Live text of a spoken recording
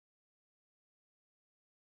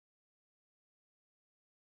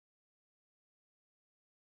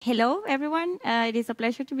Hello, everyone. It is a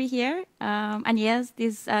pleasure to be here. And yes,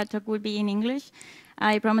 this talk will be in English.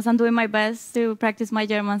 I promise I'm doing my best to practice my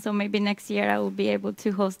German, so maybe next year I will be able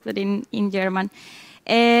to host it in German.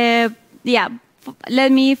 Yeah,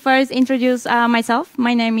 let me first introduce myself.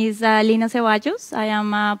 My name is Lina Ceballos. I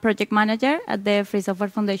am a project manager at the Free Software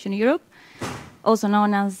Foundation Europe, also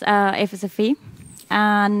known as FSFE.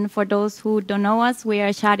 And for those who don't know us, we are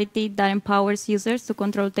a charity that empowers users to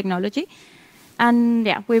control technology. And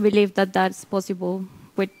yeah, we believe that that's possible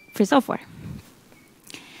with free software.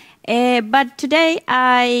 But today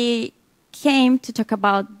I came to talk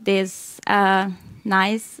about this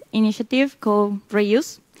nice initiative called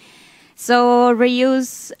Reuse. So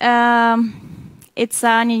Reuse, it's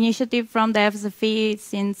an initiative from the FSFE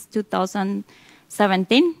since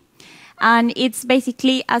 2017. And it's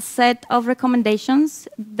basically a set of recommendations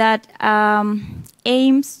that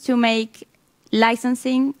aims to make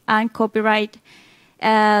licensing and copyright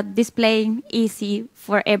displaying easy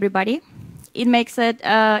for everybody. It makes it.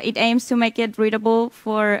 It aims to make it readable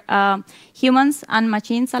for humans and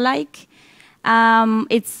machines alike.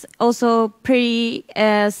 It's also pretty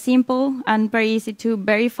simple and very easy to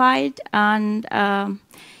verify, and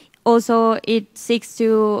also it seeks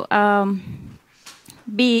to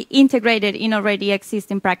be integrated in already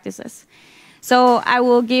existing practices. So I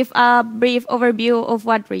will give a brief overview of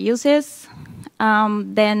what Reuse is.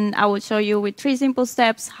 Then I will show you with 3 simple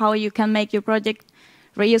steps how you can make your project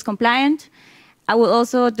reuse compliant. I will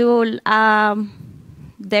also do a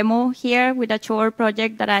demo here with a short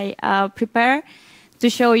project that I prepare to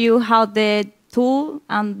show you how the tool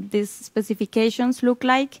and these specifications look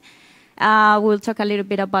like. We'll talk a little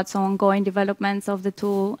bit about some ongoing developments of the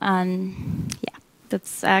tool, and yeah,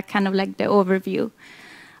 that's kind of like the overview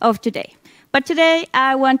of today. But today,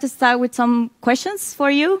 I want to start with some questions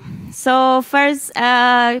for you. So first,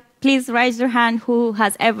 please raise your hand who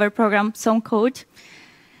has ever programmed some code.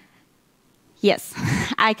 Yes,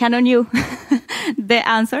 I count on you, the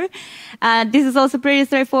answer. This is also pretty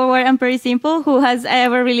straightforward and pretty simple. Who has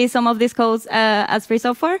ever released some of these codes as free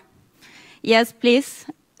software? Yes, please.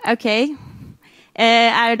 OK.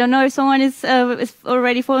 I don't know if someone is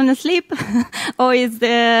already fallen asleep or is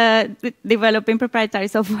developing proprietary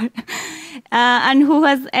software. And who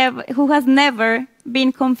has never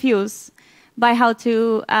been confused by how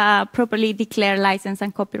to properly declare license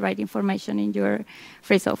and copyright information in your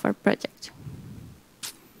free software project?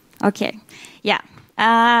 OK, yeah.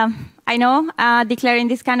 I know declaring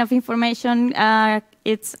this kind of information,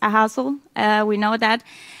 it's a hassle. We know that.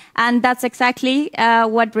 And that's exactly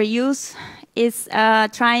what Reuse is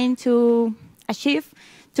trying to achieve,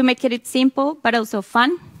 to make it simple but also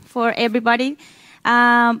fun for everybody.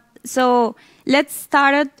 So let's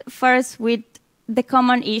start first with the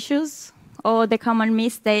common issues or the common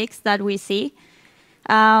mistakes that we see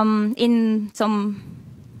in some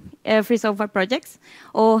free software projects,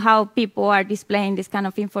 or how people are displaying this kind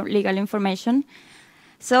of legal information.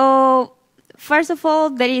 So first of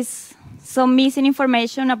all, there is some missing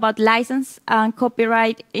information about license and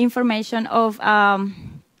copyright information of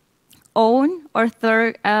own or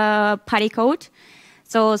third-party code.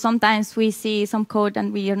 So sometimes we see some code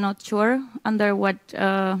and we are not sure under what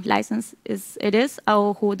license it is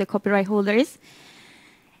or who the copyright holder is.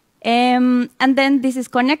 And then this is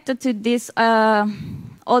connected to this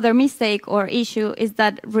other mistake or issue, is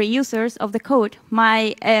that reusers of the code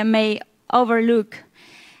may overlook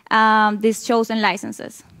these chosen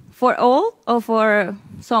licenses for all or for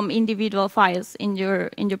some individual files in your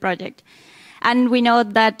project. And we know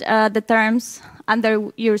that the terms under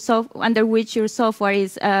which your software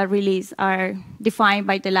is released are defined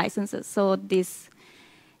by the licenses. So this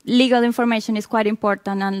legal information is quite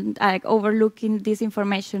important, and overlooking this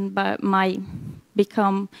information might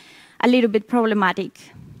become a little bit problematic.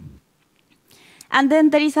 And then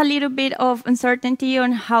there is a little bit of uncertainty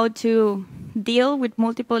on how to deal with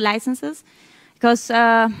multiple licenses, because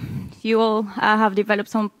you all have developed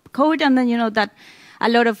some code, and then you know that a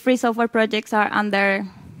lot of free software projects are under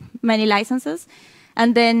many licenses.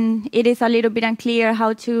 And then it is a little bit unclear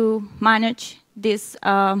how to manage this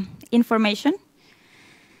information.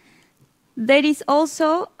 There is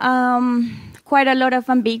also quite a lot of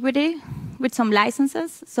ambiguity with some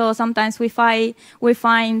licenses. So sometimes we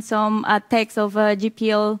find some text of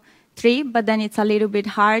GPL3, but then it's a little bit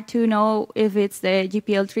hard to know if it's the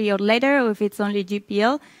GPL3 or later, or if it's only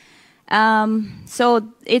GPL. So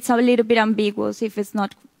it's a little bit ambiguous if it's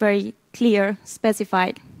not very clear,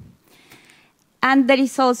 specified. And there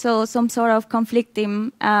is also some sort of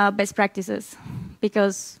conflicting best practices,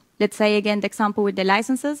 because let's say, again, the example with the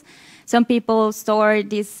licenses. Some people store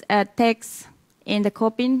this text in the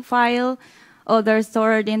copying file other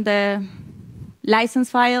stored in the license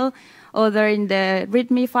file, other in the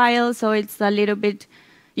README file. So it's a little bit,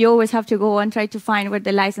 you always have to go and try to find where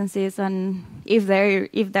the license is and if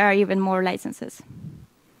there are even more licenses.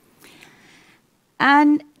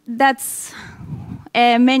 And that's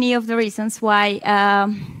many of the reasons why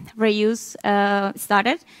Reuse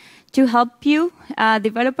started, to help you,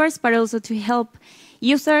 developers, but also to help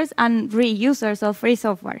users and reusers of free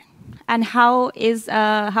software. And how is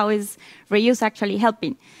Reuse actually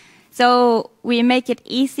helping? So we make it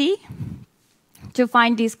easy to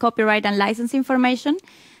find this copyright and license information,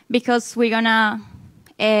 because we're going to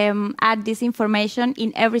add this information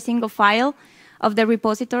in every single file of the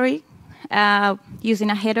repository using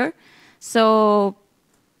a header. So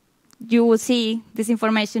you will see this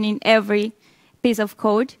information in every piece of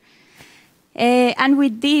code. And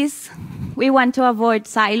with this, we want to avoid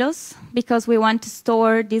silos, because we want to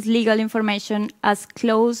store this legal information as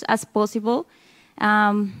close as possible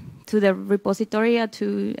to the repository,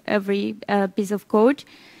 to every piece of code.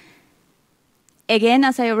 Again,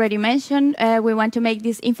 as I already mentioned, we want to make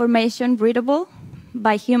this information readable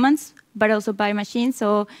by humans, but also by machines.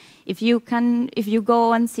 So if you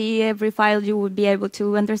go and see every file, you will be able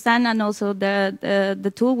to understand, and also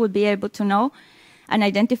the tool will be able to know and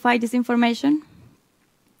identify this information.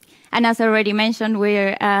 And as I already mentioned,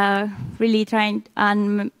 we're really trying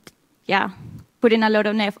and putting a lot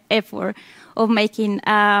of effort of making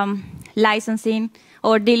licensing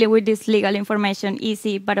or dealing with this legal information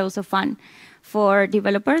easy, but also fun for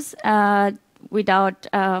developers, without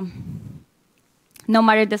no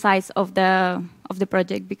matter the size of the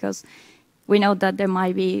project, because we know that there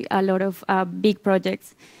might be a lot of big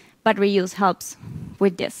projects, but Reuse helps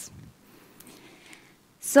with this.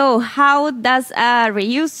 So how does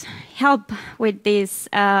Reuse help with this,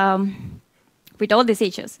 with all these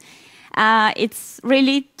issues? It's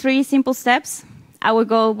really 3 simple steps. I will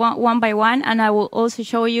go one by one, and I will also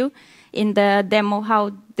show you in the demo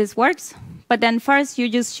how this works. But then first, you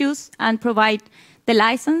just choose and provide the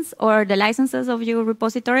license or the licenses of your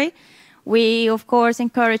repository. We, of course,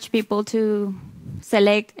 encourage people to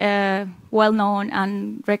select well-known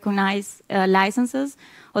and recognized licenses,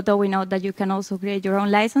 although we know that you can also create your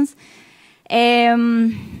own license.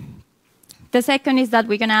 The second is that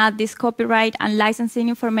we're going to add this copyright and licensing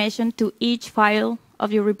information to each file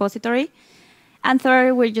of your repository. And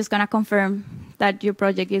third, we're just going to confirm that your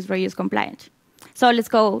project is Reuse compliant. So let's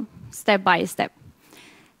go step by step.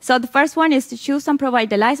 So the first one is to choose and provide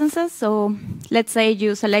the licenses. So let's say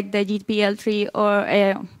you select the GPL3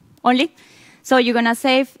 or only. So you're going to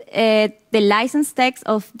save the license text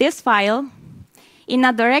of this file in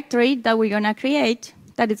a directory that we're going to create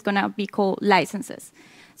that is going to be called licenses.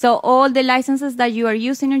 So all the licenses that you are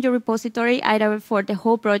using in your repository, either for the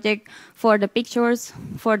whole project, for the pictures,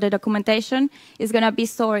 for the documentation, is going to be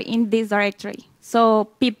stored in this directory. So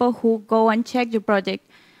people who go and check your project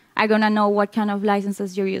are going to know what kind of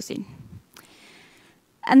licenses you're using.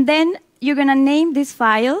 And then you're going to name this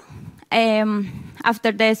file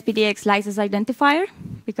after the SPDX license identifier,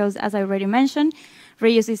 because as I already mentioned,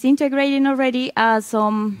 Reuse is integrating already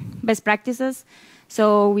some best practices.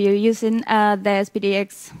 So we are using the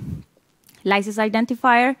SPDX license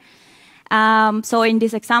identifier. So in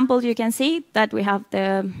this example, you can see that we have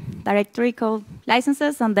the directory called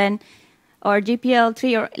licenses, and then our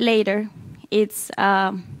GPL3 or later, it's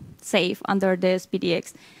safe under the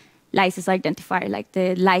SPDX license identifier, like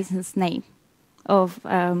the license name of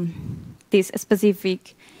this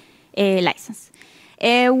specific license.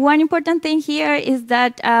 One important thing here is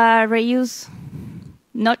that Reuse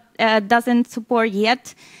doesn't support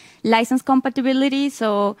yet license compatibility.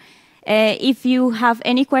 So if you have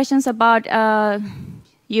any questions about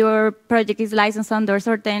your project is licensed under a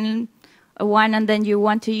certain one, and then you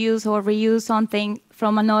want to use or reuse something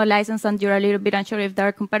from another license and you're a little bit unsure if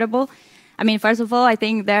they're compatible, I mean, first of all, I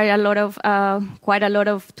think there are a lot of, quite a lot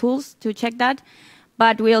of tools to check that.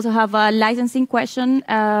 But we also have a licensing question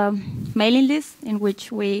mailing list in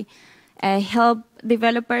which we help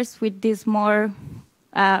developers with these more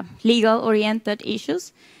legal-oriented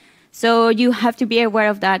issues. So you have to be aware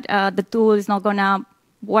of that. The tool is not gonna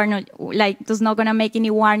warn, like, does not gonna make any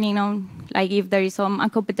warning on, like, if there is some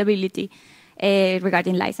incompatibility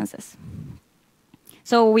regarding licenses.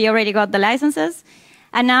 So we already got the licenses,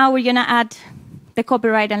 and now we're gonna add the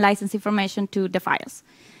copyright and license information to the files.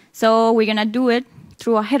 So we're gonna do it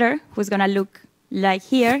through a header, who's gonna look like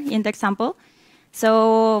here in the example.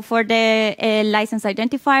 So for the license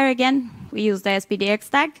identifier, again, we use the SPDX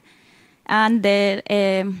tag and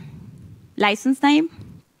the license name.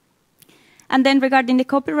 And then regarding the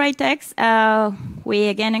copyright text, we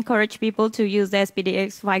again encourage people to use the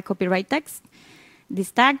SPDX file copyright text.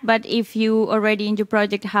 this tag. But if you already in your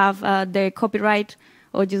project have the copyright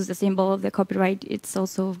or use the symbol of the copyright, it's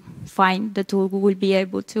also fine. The tool will be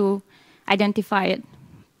able to identify it.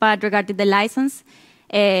 But regarding the license,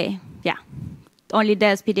 yeah, only the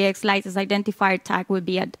SPDX license identifier tag will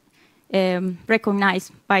be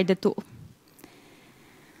recognized by the tool.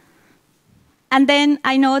 And then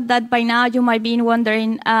I know that by now you might be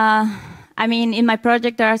wondering, I mean, in my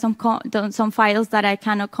project there are some files that I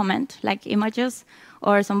cannot comment, like images,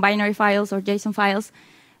 or some binary files or JSON files.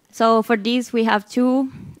 So for this, we have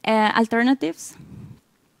two alternatives.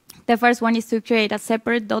 The first one is to create a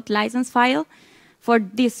separate .license file for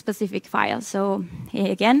this specific file. So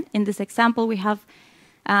again, in this example, we have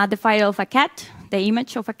the file of a cat, the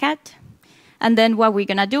image of a cat. And then what we're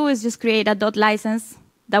going to do is just create a .license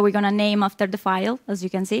that we're going to name after the file, as you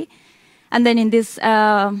can see. And then in this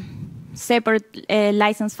separate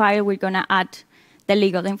license file, we're going to add the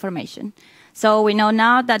legal information. So we know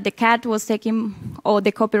now that the cat was taken, or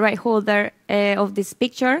the copyright holder of this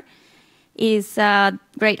picture is a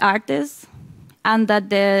great artist, and that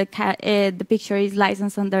the picture is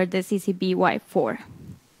licensed under the CC BY 4.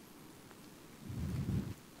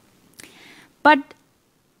 But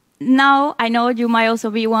now I know you might also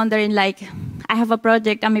be wondering, like, I have a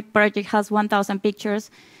project and my project has 1,000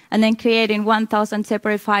 pictures, and then creating 1,000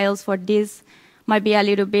 separate files for this might be a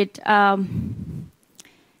little bit of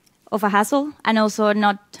a hassle, and also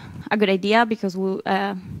not a good idea because we'll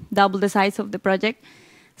double the size of the project.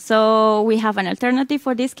 So we have an alternative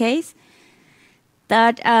for this case.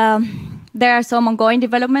 That there are some ongoing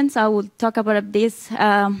developments. I will talk about this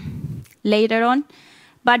later on.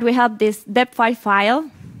 But we have this dep5 file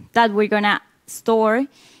that we're going to store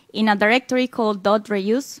in a directory called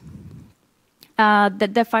 .reuse. The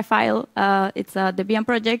dep5 file, it's a Debian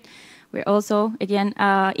project. We're also, again,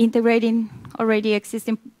 integrating already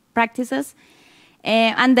existing practices.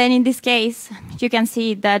 And then in this case, you can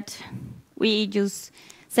see that we just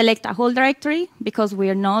select a whole directory because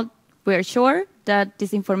we're sure that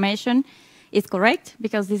this information is correct,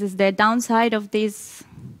 because this is the downside of this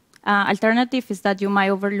alternative, is that you might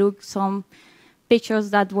overlook some pictures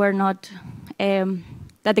that were not,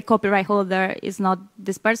 that the copyright holder is not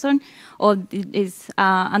this person, or is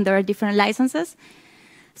under different licenses.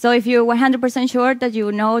 So if you're 100% sure that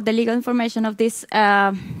you know the legal information of this,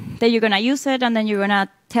 then you're going to use it, and then you're going to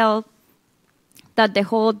tell that the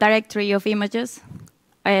whole directory of images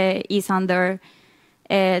is under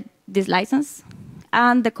this license,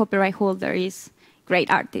 and the copyright holder is great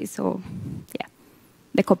artist, so yeah,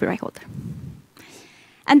 the copyright holder.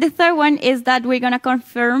 And the third one is that we're going to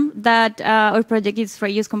confirm that our project is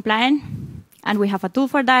reuse compliant, and we have a tool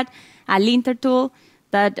for that, a linter tool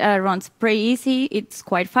that runs pretty easy. It's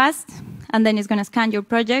quite fast, and then it's going to scan your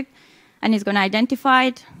project, and it's going to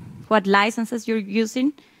identify what licenses you're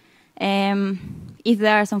using, if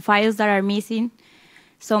there are some files that are missing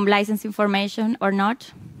some license information or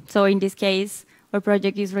not. So in this case, our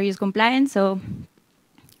project is reuse compliant, so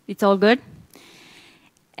it's all good.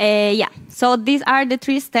 Yeah, so these are the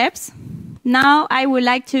 3 steps. Now I would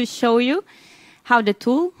like to show you how the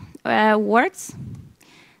tool works.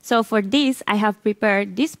 So for this, I have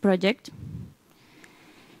prepared this project.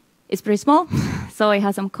 It's pretty small, so it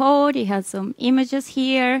has some code, it has some images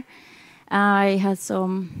here, it has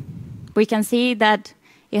some, we can see that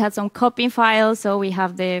it has some copying files, so we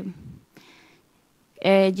have the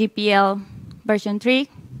GPL version 3.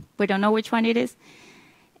 We don't know which one it is.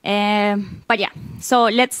 But yeah, so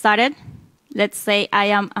let's start it. Let's say I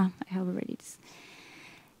am, I have already this.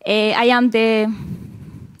 I am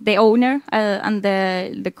the owner and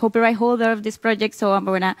the copyright holder of this project, so I'm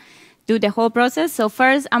going to do the whole process. So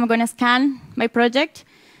first, I'm going to scan my project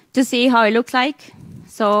to see how it looks like.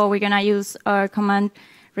 So we're going to use our command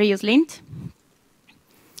reuse lint.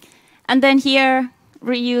 And then here,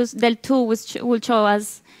 reuse the tool which will show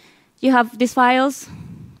us you have these files,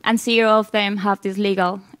 and 0 of them have this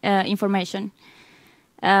legal information.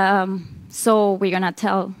 So we're going to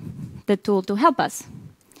tell the tool to help us.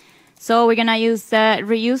 So we're going to use the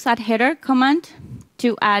reuse add header command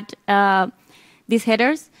to add these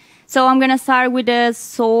headers. So I'm going to start with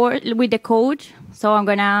the code. So I'm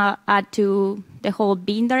going to add to the whole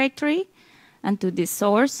bin directory and to this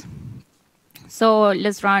source. So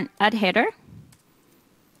let's run add header.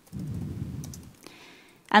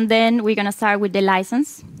 And then we're going to start with the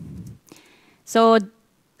license. So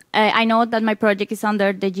I know that my project is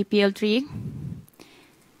under the GPL3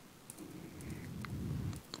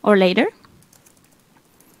 or later.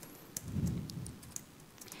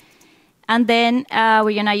 And then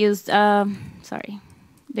we're going to use,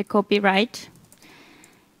 the copyright.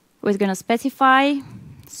 We're going to specify,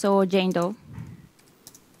 so Jane Doe.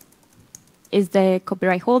 is the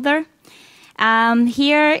copyright holder.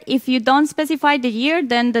 Here, if you don't specify the year,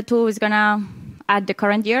 then the tool is going to add the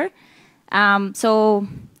current year. So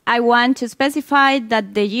I want to specify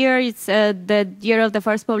that the year is the year of the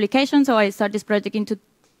first publication, so I start this project in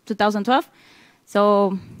 2012.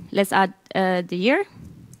 So let's add the year.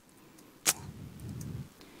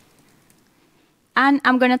 And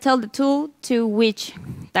I'm going to tell the tool to which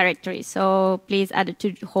directory. So please add it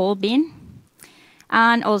to the whole bin,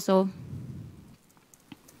 and also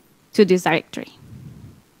to this directory.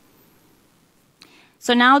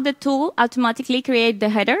 So now the tool automatically creates the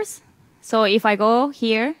headers. So if I go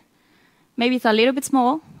here, maybe it's a little bit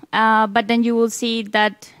small, but then you will see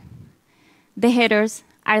that the headers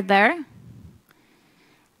are there.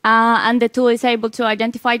 And the tool is able to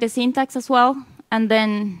identify the syntax as well. And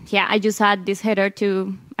then, yeah, I just add this header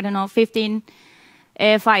to, I don't know, 15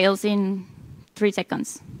 files in 3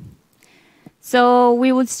 seconds. So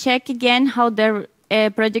we will check again how the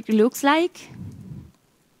project looks like.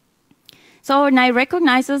 So now it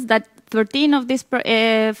recognizes that 13 of these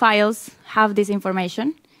files have this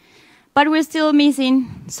information, but we're still missing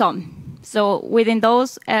some. So within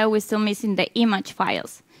those, we're still missing the image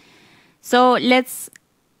files. So let's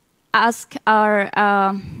ask our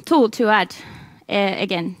tool to add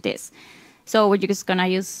again this. So we're just going to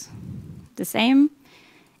use the same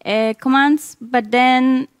commands, but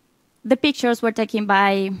then the pictures were taken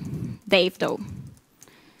by Dave, though.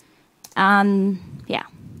 And yeah,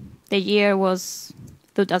 the year was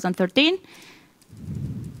 2013.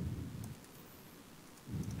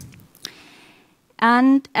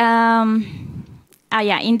 And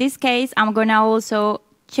yeah, in this case, I'm going to also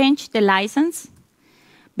change the license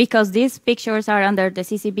because these pictures are under the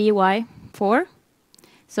CC BY 4.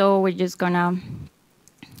 So we're just going to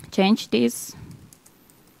change this.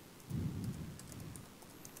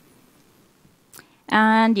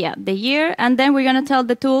 And yeah, the year. And then we're going to tell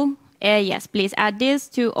the tool, yes, please add this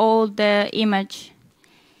to all the image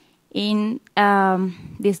in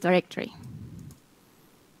this directory.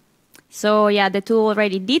 So yeah, the tool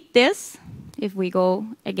already did this. If we go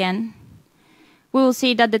again, we will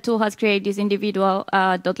see that the tool has created this individual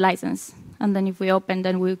 .license. And then if we open,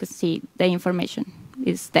 then we can see the information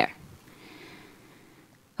is there.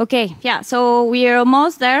 OK, yeah, so we are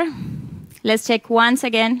almost there. Let's check once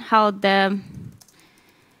again how the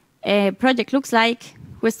project looks like.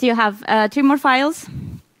 We still have 3 more files.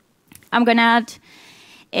 I'm going to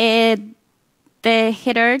add the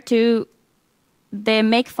header to the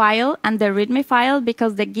make file and the readme file,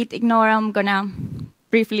 because the git ignore, I'm going to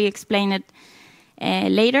briefly explain it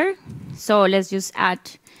later. So let's just add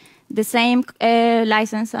the same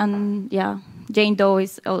license, and yeah, Jane Doe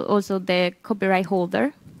is also the copyright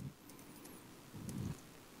holder,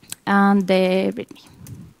 and the readme.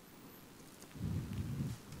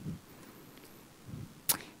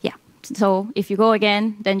 Yeah, so if you go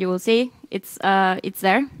again, then you will see it's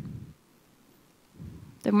there.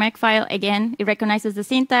 The make file, again, it recognizes the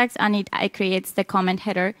syntax, and it creates the comment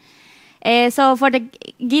header. So for the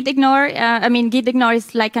git ignore, git ignore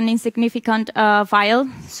is like an insignificant file,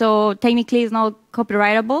 so technically it's not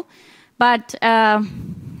copyrightable. But the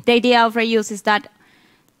idea of reuse is that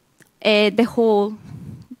the whole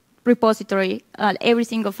repository, every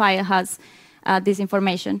single file has this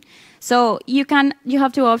information. So you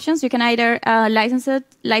have 2 options. You can either license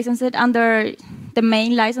it under the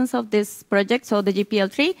main license of this project, so the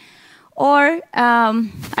GPL3, or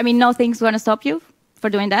nothing's going to stop you for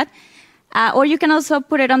doing that. Or you can also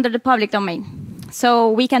put it under the public domain.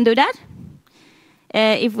 So we can do that.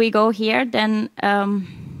 If we go here, then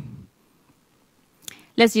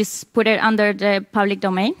let's just put it under the public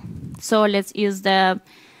domain. So let's use the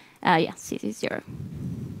CC0.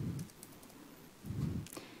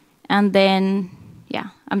 And then, yeah,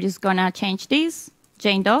 I'm just going to change this,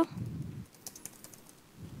 Jane Doe.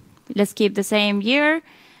 Let's keep the same year.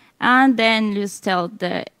 And then just tell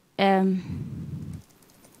the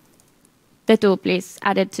tool, please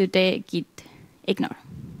add it to the git ignore.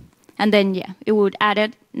 And then, yeah, it would add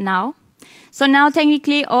it now. So now,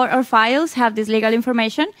 technically, all our files have this legal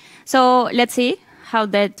information. So let's see how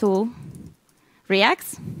the tool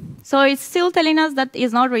reacts. So it's still telling us that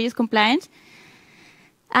it's not reuse compliant.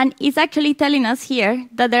 And it's actually telling us here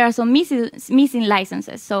that there are some missing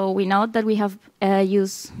licenses. So we know that we have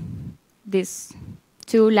used these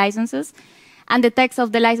 2 licenses. And the text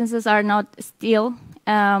of the licenses are not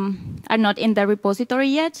in the repository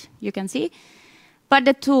yet, you can see. But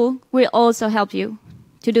the tool will also help you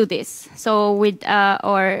to do this. So with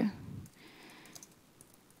our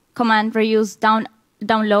command reuse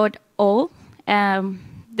download all,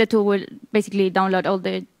 the tool will basically download all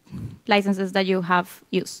the licenses that you have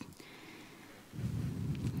used.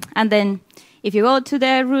 And then if you go to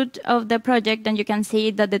the root of the project, then you can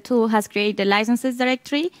see that the tool has created the licenses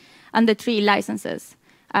directory, and the 3 licenses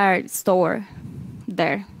are stored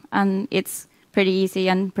there. And it's pretty easy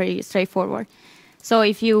and pretty straightforward. So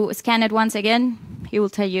if you scan it once again, it will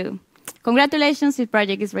tell you, congratulations, this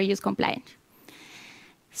project is reuse compliant.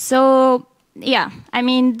 So yeah, I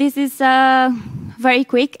mean, this is a very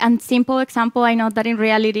quick and simple example. I know that in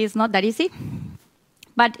reality it's not that easy,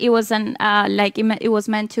 but it was it was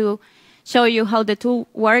meant to show you how the tool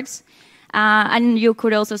works. And you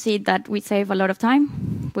could also see that we save a lot of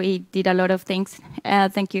time. We did a lot of things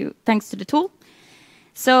thanks to the tool.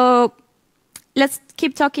 So let's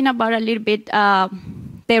keep talking about a little bit the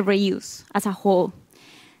reuse as a whole.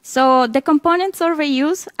 So the components of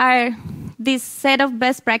reuse are this set of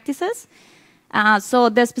best practices. So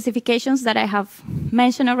the specifications that I have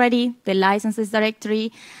mentioned already, the licenses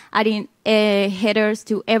directory, adding headers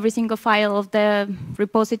to every single file of the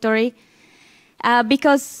repository,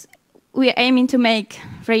 because we are aiming to make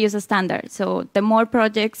reuse a standard. So the more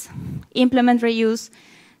projects implement reuse,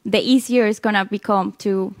 the easier it's going to become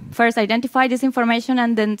to first identify this information,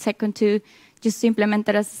 and then second to just implement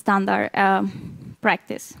it as a standard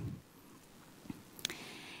practice.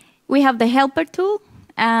 We have the helper tool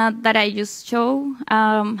that I just show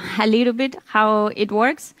a little bit how it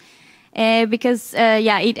works. Because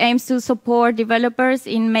it aims to support developers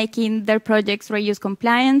in making their projects reuse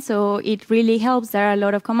compliant. So it really helps. There are a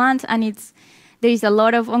lot of commands, and there is a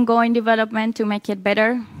lot of ongoing development to make it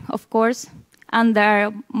better, of course. And there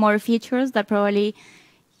are more features that probably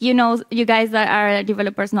you guys that are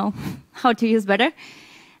developers know how to use better.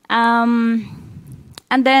 And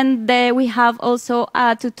then we have also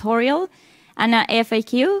a tutorial and a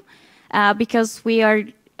FAQ because we are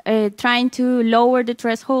trying to lower the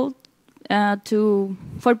threshold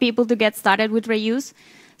for people to get started with reuse.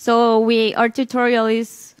 So our tutorial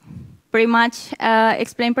is pretty much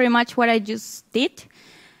explain pretty much what I just did.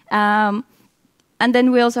 And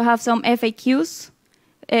then we also have some FAQs,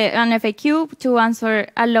 an FAQ to answer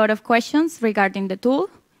a lot of questions regarding the tool,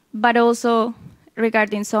 but also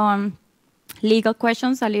regarding some legal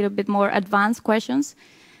questions, a little bit more advanced questions.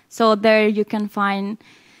 So there you can find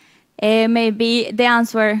maybe the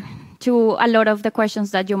answer to a lot of the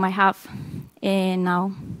questions that you might have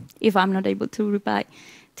now, if I'm not able to reply,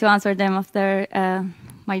 to answer them after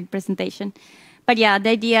my presentation. But yeah, the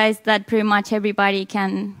idea is that pretty much everybody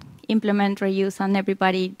can implement reuse, and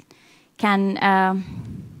everybody can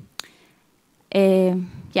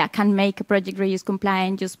make a project reuse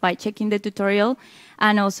compliant just by checking the tutorial,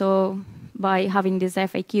 and also by having this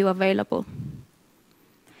FAQ available.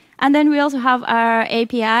 And then we also have our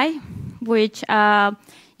API, which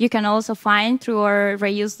you can also find through our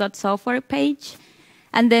reuse.software page.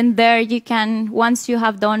 And then there you can, once you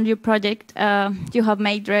have done your project, you have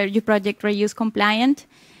made your project reuse compliant,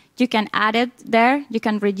 you can add it there, you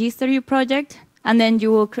can register your project, and then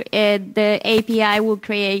you will the API will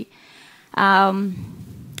create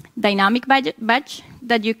dynamic badge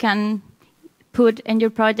that you can put in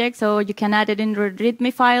your project, so you can add it in your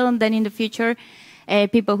README file, and then in the future,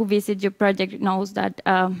 people who visit your project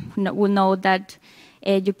will know that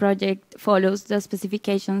your project follows the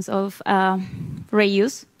specifications of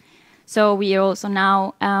reuse. So we are also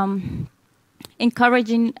now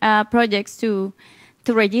encouraging projects to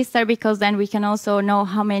register, because then we can also know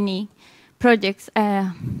how many projects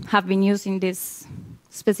have been using these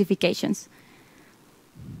specifications.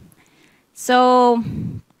 So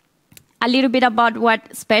a little bit about what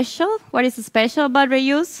is special about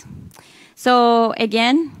reuse. So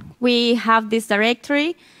again, we have this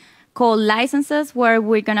directory called licenses, where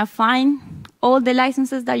we're going to find all the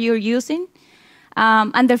licenses that you're using.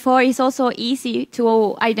 And therefore, it's also easy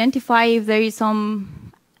to identify if there is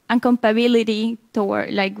some incompatibility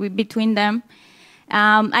between them.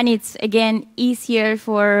 And it's, again, easier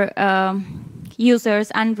for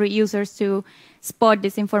users and reusers to spot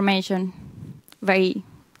this information very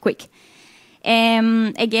quick.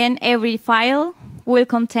 Again, every file will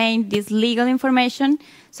contain this legal information.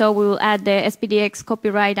 So we will add the SPDX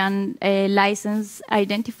copyright and license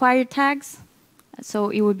identifier tags. So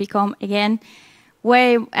it will become, again,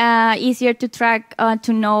 way easier to track,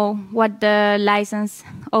 to know what the license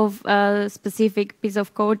of a specific piece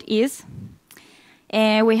of code is.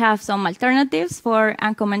 We have some alternatives for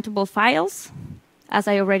uncommentable files, as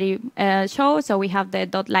I already showed. So we have the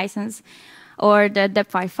 .license or the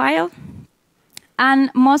 .deb5 file.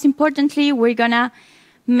 And most importantly, we're going to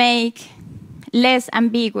make less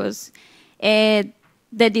ambiguous the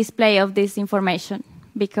display of this information,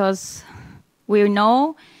 because we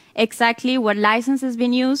know exactly what license has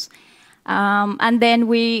been used, And then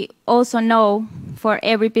we also know for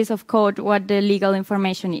every piece of code what the legal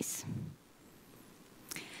information is.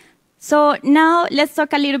 So now let's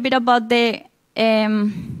talk a little bit about the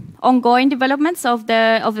ongoing developments of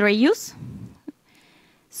the reuse.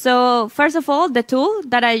 So first of all, the tool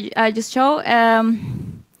that I just showed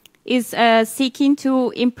is seeking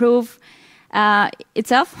to improve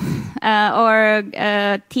itself. Our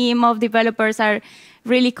team of developers are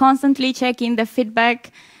really constantly checking the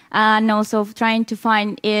feedback and also trying to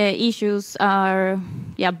find issues or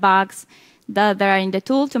bugs that are in the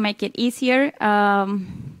tool to make it easier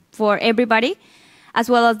for everybody, as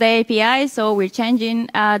well as the API. So we're changing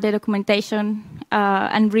the documentation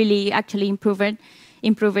and really actually improving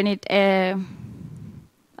it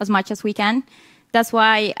as much as we can. That's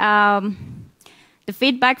why the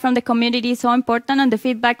feedback from the community is so important, and the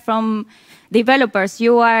feedback from developers.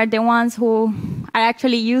 You are the ones who are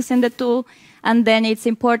actually using the tool, and then it's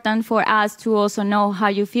important for us to also know how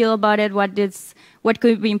you feel about it, what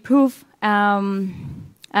could be improved,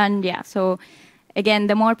 and yeah. So again,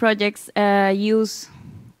 the more projects reuse,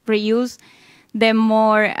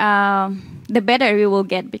 the better we will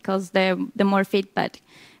get, because the more feedback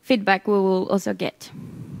we will also get.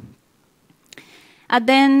 And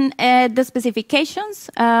then the specifications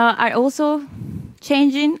are also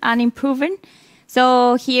changing and improving.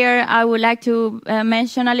 So here I would like to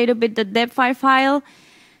mention a little bit the deb file.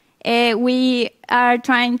 We are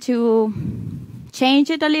trying to change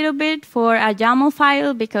it a little bit for a YAML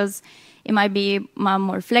file because it might be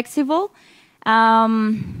more flexible.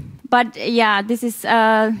 But yeah, this is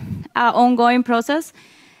an ongoing process.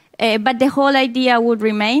 But the whole idea would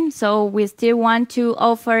remain. So we still want to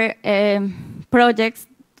offer projects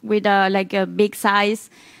with like a big size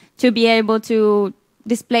to be able to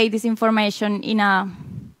display this information in a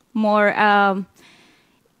more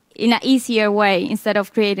in an easier way, instead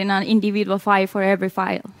of creating an individual file, for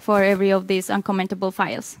every of these uncommentable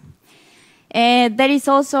files. There is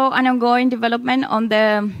also an ongoing development on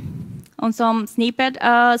some snippet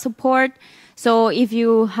support. So if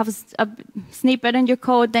you have a snippet in your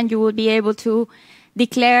code, then you will be able to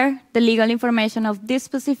declare the legal information of this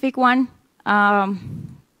specific one.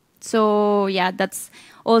 So yeah, that's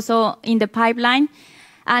also in the pipeline.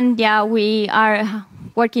 And yeah, we are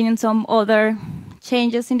working on some other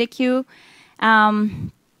changes in the queue.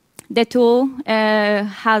 The tool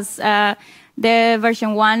has the version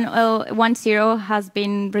 1.0 has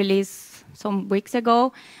been released some weeks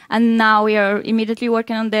ago, and now we are immediately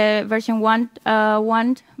working on the version 1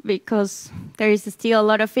 because there is still a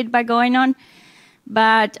lot of feedback going on.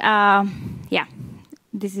 But yeah,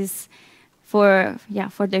 this is for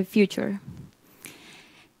the future.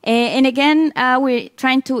 And again, we're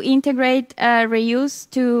trying to integrate reuse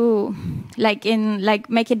to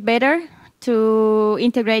make it better, to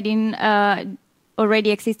integrate in already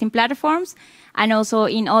existing platforms and also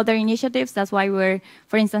in other initiatives. That's why we're,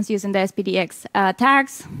 for instance, using the SPDX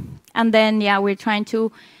tags. And then, yeah, we're trying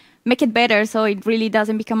to make it better so it really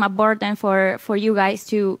doesn't become a burden for you guys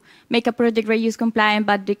to make a project reuse compliant,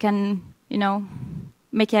 but you can,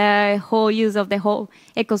 make a whole use of the whole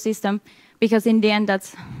ecosystem, because in the end,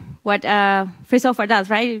 that's what free software does,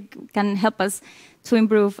 right? It can help us to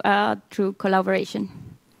improve through collaboration.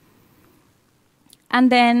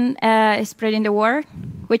 And then spreading the word,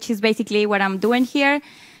 which is basically what I'm doing here,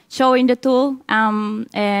 showing the tool. I'm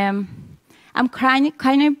kind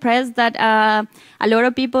of impressed that a lot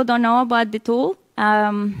of people don't know about the tool.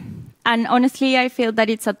 And honestly, I feel that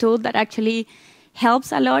it's a tool that actually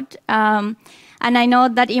helps a lot. And I know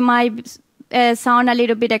that it might sound a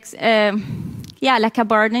little bit like a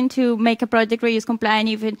burden to make a project reuse compliant,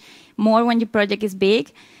 even more when your project is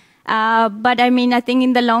big. But I mean, I think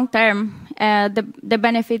in the long term, the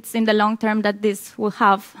benefits in the long term that this will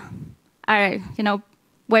have are,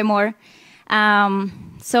 way more.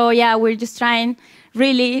 So yeah, we're just trying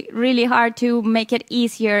really, really hard to make it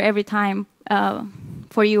easier every time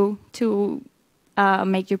for you to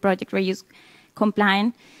make your project reuse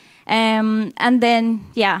compliant. And then,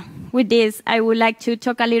 yeah, with this, I would like to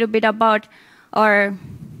talk a little bit about our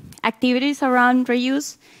activities around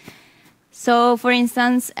reuse. So, for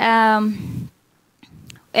instance,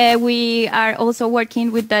 we are also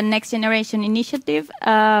working with the Next Generation Initiative,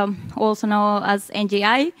 also known as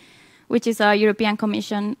NGI, which is a European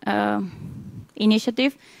Commission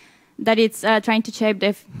initiative that is trying to shape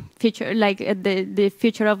the future, like the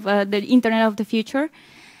future of the Internet of the future.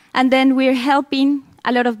 And then we're helping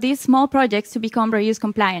a lot of these small projects to become reuse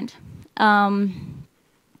compliant.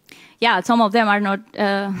 Yeah, some of them are not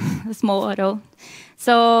small at all.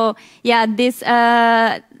 So yeah, this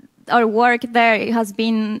our work there has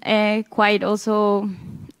been quite also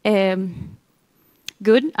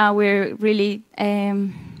good. We're really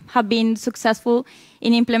have been successful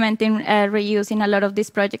in implementing reuse in a lot of these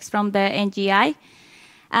projects from the NGI.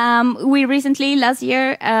 We recently, last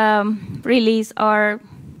year, released our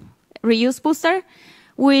reuse booster,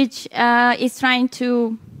 which is trying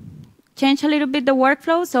to change a little bit the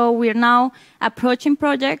workflow. So we're now approaching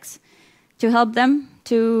projects to help them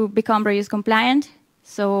to become reuse compliant.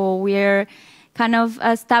 So we're kind of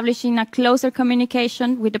establishing a closer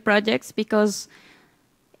communication with the projects because,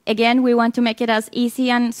 again, we want to make it as easy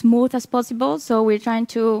and smooth as possible. So we're trying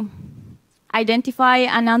to identify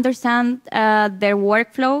and understand their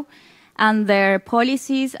workflow and their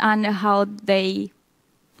policies and how they,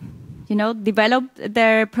 develop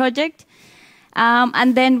their project.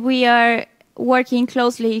 And then we are working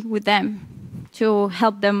closely with them to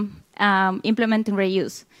help them implement and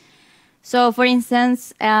reuse. So, for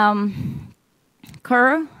instance,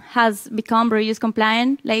 CUR has become reuse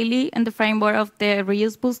compliant lately in the framework of the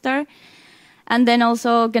reuse booster. And then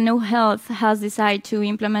also GNU Health has decided to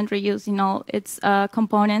implement reuse in all its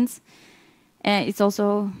components. It's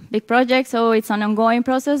also a big project, so it's an ongoing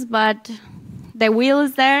process, but the will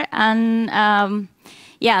is there. And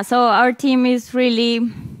so our team is really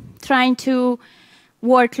trying to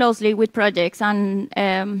work closely with projects. And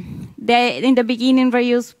in the beginning,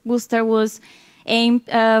 Reuse Booster was aimed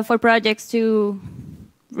for projects to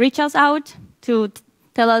reach us out, to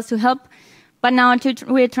tell us to help. But now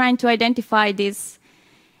we're trying to identify these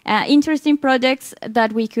interesting projects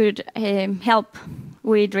that we could help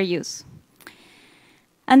with reuse.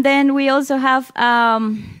 And then we also have,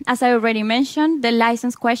 as I already mentioned, the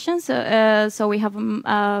license questions. So we have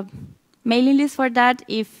a mailing list for that.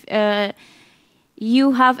 If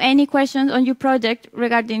you have any questions on your project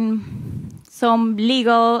regarding some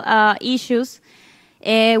legal issues,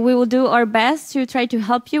 we will do our best to try to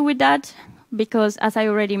help you with that, because as I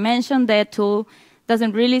already mentioned, the tool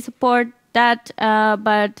doesn't really support that,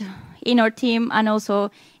 but in our team and also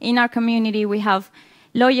in our community, we have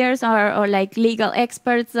lawyers or like legal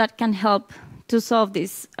experts that can help to solve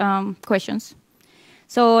these questions.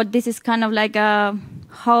 So this is kind of like a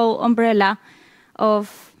whole umbrella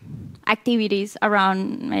of activities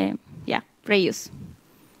around reuse.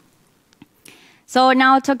 So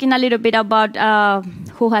now talking a little bit about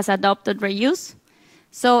who has adopted reuse.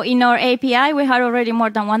 So in our API, we had already more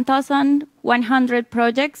than 1,100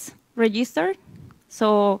 projects registered.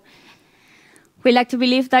 So we like to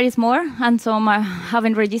believe that is more, and some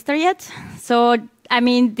haven't registered yet. So, I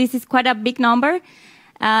mean, this is quite a big number,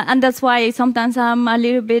 and that's why sometimes I'm a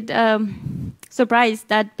little bit surprised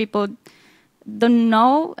that people don't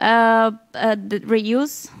know the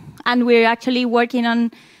reuse, and we're actually working on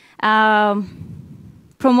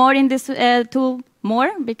promoting this tool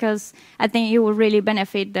more, because I think it will really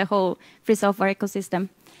benefit the whole free software ecosystem.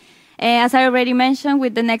 As I already mentioned,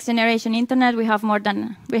 with the next generation internet, we have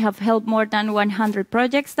helped more than 100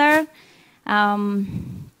 projects there.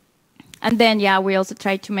 And then, we also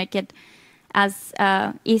try to make it as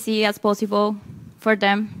easy as possible for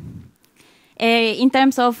them. In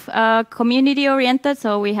terms of community-oriented,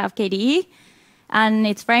 so we have KDE and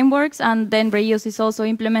its frameworks, and then Reuse is also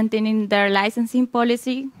implementing in their licensing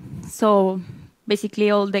policy. So basically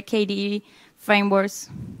all the KDE frameworks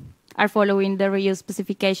are following the reuse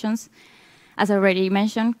specifications. As I already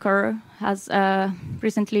mentioned, CUR has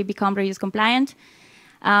recently become reuse compliant.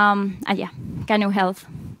 And GNU Health,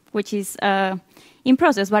 which is in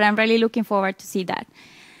process, but I'm really looking forward to see that.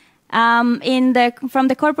 From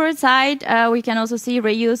the corporate side, we can also see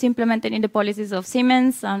reuse implemented in the policies of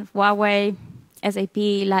Siemens and Huawei, SAP,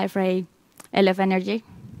 LifeRay, LF Energy.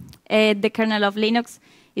 The kernel of Linux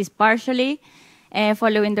is partially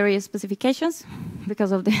following the reuse specifications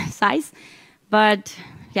because of the size. But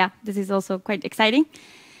this is also quite exciting.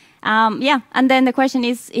 And then the question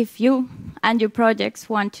is, if you and your projects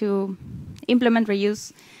want to implement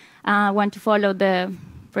reuse, want to follow the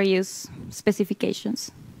reuse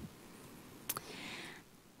specifications.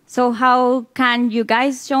 So how can you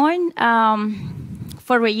guys join?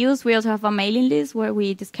 For reuse, we also have a mailing list where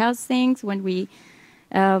we discuss things, when we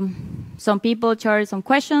some people share some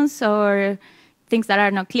questions or things that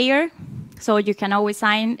are not clear. So you can always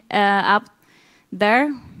sign up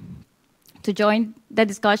there to join the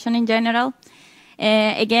discussion in general.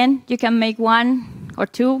 Again, you can make one or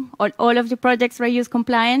two or all of your projects reuse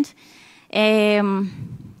compliant.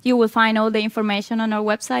 You will find all the information on our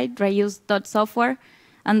website, reuse.software,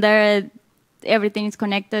 and there everything is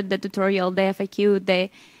connected, the tutorial, the FAQ, the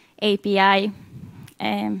API,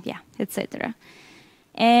 etc.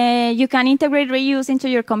 You can integrate reuse into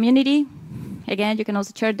your community. Again, you can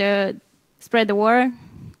also spread the word,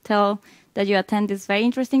 tell that you attend this very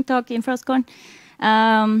interesting talk in FrOSCon.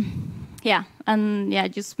 Yeah, and yeah,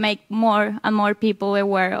 just make more and more people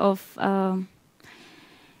aware of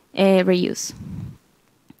reuse.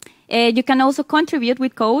 You can also contribute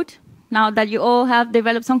with code. Now that you all have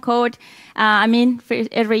developed some code, I mean,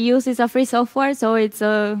 reuse is a free software, so it's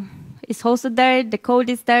hosted there. The code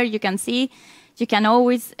is there. You can see. You can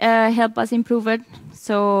always help us improve it.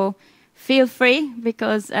 So feel free,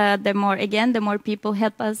 because the more people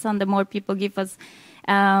help us and the more people give us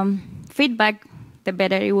feedback, the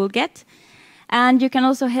better it will get. And you can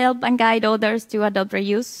also help and guide others to adopt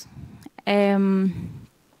reuse.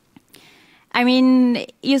 I mean,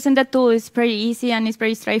 using the tool is pretty easy and it's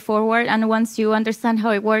pretty straightforward. And once you understand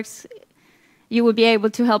how it works, you will be able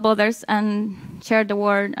to help others and share the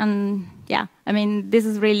word. And yeah, I mean, this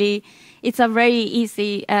is really, it's a very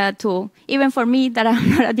easy tool. Even for me, that I'm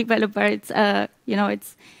not a developer, it's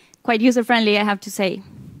it's quite user-friendly, I have to say.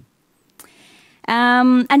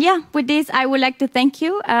 And yeah, with this, I would like to thank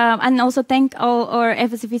you and also thank all our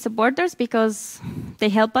FSFE supporters, because they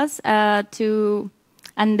help us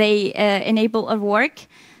and they enable our work.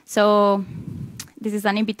 So this is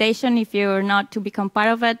an invitation, if you're not, to become part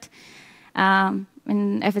of it, in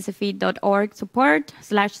fsfe.org/support.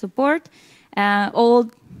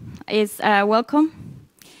 All is welcome.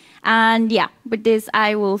 And yeah, with this,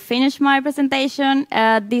 I will finish my presentation.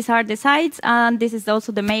 These are the sites, and this is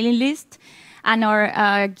also the mailing list and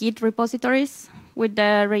our Git repositories with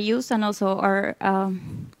the reuse, and also our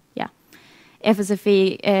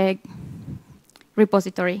FSFE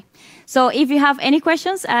repository. So if you have any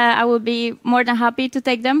questions, I will be more than happy to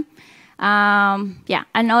take them. Yeah,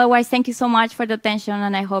 and otherwise, thank you so much for the attention,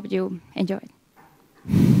 and I hope you enjoyed.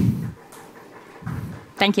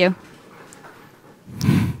 Thank you.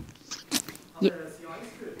 Yeah.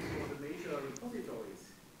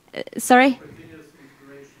 Sorry?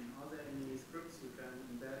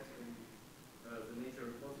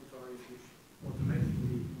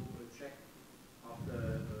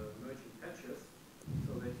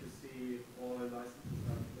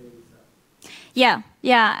 Yeah.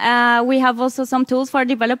 We have also some tools for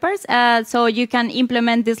developers, so you can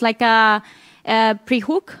implement this like a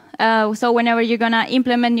pre-hook. So whenever you're gonna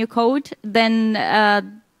implement new code, then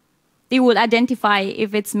it will identify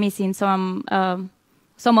if it's missing some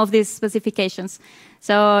of these specifications.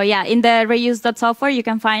 So yeah, in the reuse.software, you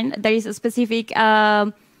can find there is a specific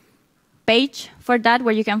page for that,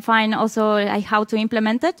 where you can find also like how to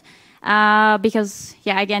implement it. Because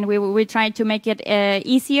yeah, again, we try to make it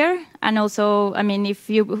easier, and also, I mean, if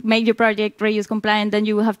you make your project reuse compliant, then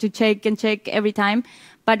you will have to check every time.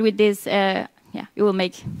 But with this, yeah, it will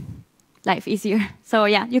make life easier. So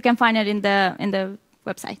yeah, you can find it in the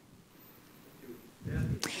website.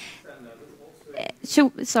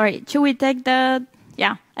 Should we take the?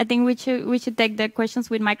 Yeah, I think we should take the questions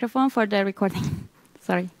with microphone for the recording.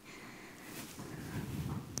 Sorry.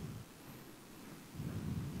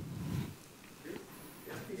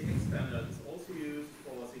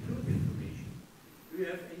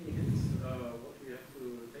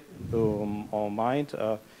 Our mind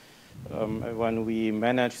when we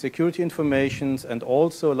manage security informations and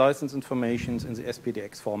also license informations in the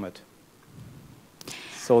SPDX format,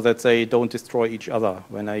 so that they don't destroy each other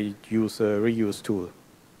when I use a reuse tool.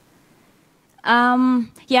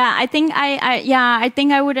 Yeah, I think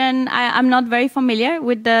I wouldn't. I'm not very familiar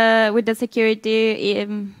with the security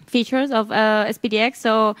features of SPDX,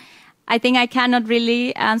 so I think I cannot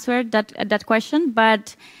really answer that question.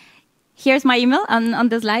 But here's my email on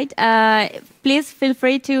the slide. Please feel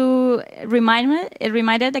free to remind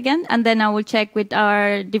it again, and then I will check with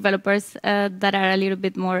our developers that are a little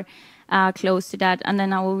bit more close to that, and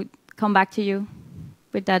then I will come back to you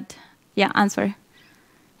with that answer.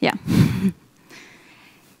 Yeah.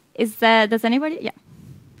 Does anybody? Yeah.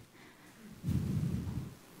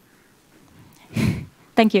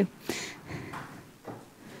 Thank you.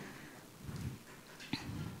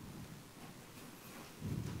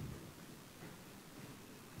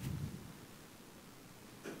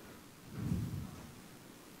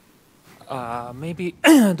 Maybe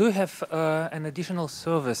do you have an additional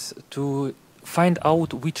service to find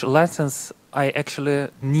out which license I actually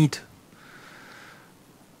need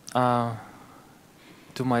to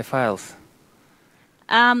my files?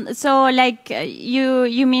 So, like,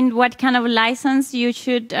 you mean what kind of license you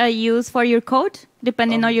should use for your code,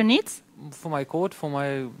 depending on your needs? For my code, for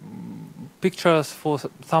my pictures, for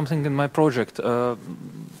something in my project,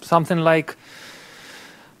 something like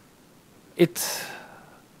it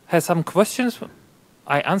has some questions,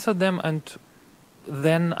 I answer them, and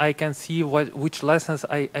then I can see which license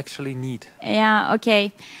I actually need. Yeah,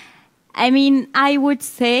 okay. I mean, I would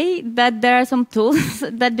say that there are some tools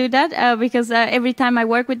that do that because every time I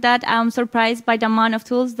work with that, I'm surprised by the amount of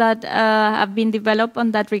tools that have been developed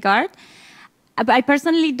on that regard. I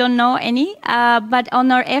personally don't know any, but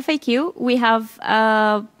on our FAQ, we have,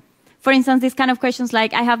 for instance, these kind of questions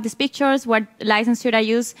like, I have these pictures, what license should I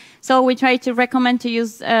use? So we try to recommend to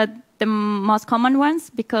use the most common ones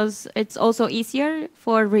because it's also easier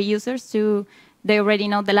for reusers to, they already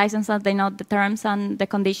know the licenses, they know the terms and the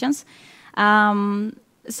conditions.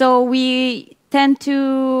 So we tend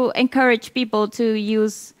to encourage people to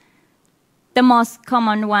use the most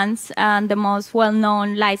common ones and the most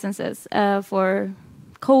well-known licenses for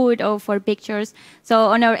code or for pictures. So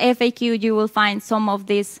on our FAQ, you will find some of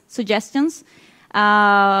these suggestions.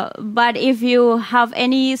 But if you have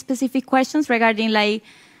any specific questions regarding like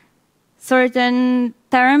certain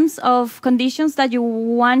terms of conditions that you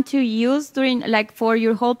want to use during, like for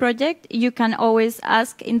your whole project, you can always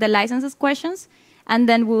ask in the licenses questions, and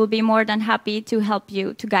then we will be more than happy to help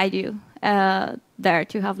you, to guide you there,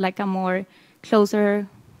 to have like a more closer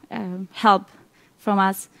help from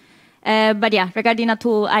us. But yeah, regarding a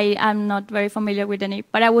tool, I'm not very familiar with any,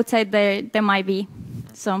 but I would say there might be.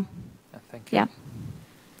 So, thank you. Yeah,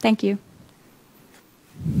 thank you.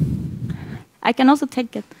 I can also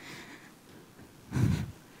take it.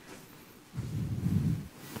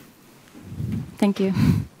 Thank you.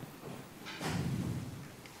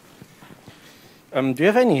 Do you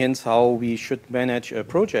have any hints how we should manage a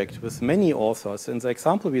project with many authors? In the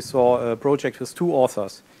example, we saw a project with 2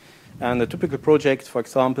 authors. And a typical project, for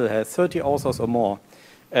example, has 30 authors or more.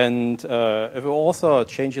 And if an author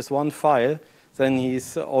changes one file, then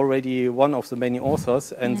he's already one of the many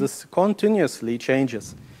authors, and this continuously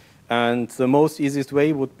changes. And the most easiest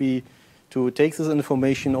way would be to take this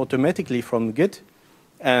information automatically from Git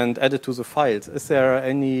and add it to the files. Is there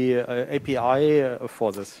any API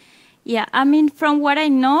for this? Yeah, I mean, from what I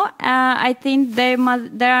know, I think there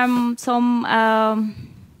are some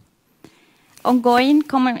ongoing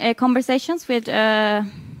conversations with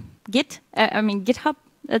GitHub,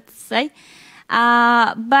 let's say.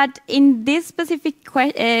 But in this specific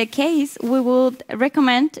case, we would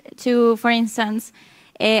recommend to, for instance,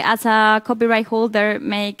 as a copyright holder,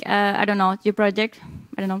 make, I don't know, your project,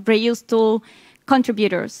 I don't know, reuse tool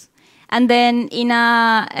contributors. And then in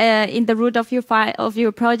the root of your file, of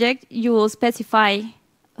your project, you will specify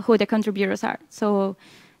who the contributors are. So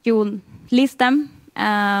you will list them,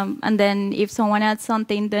 and then if someone adds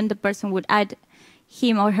something, then the person would add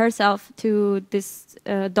him or herself to this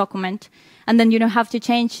document. And then you don't have to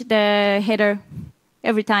change the header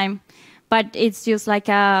every time. But it's just like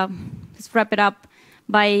just wrap it up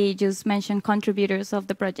by just mention contributors of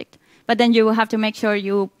the project. But then you will have to make sure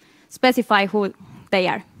you specify who they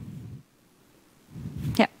are.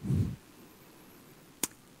 Yeah.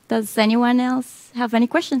 Does anyone else have any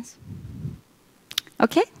questions?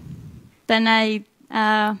 Okay. Then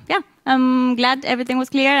I'm glad everything was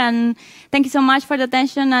clear, and thank you so much for the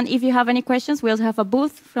attention. And if you have any questions, we also have a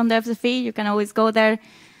booth from the FSFE. You can always go there,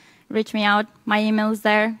 reach me out. My email is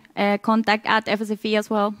there, contact at FSFE as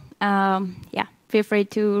well. Yeah, feel free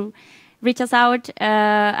to reach us out.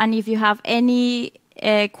 And if you have any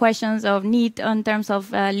questions of need in terms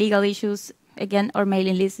of legal issues, again, our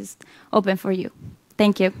mailing list is open for you.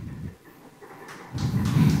 Thank you.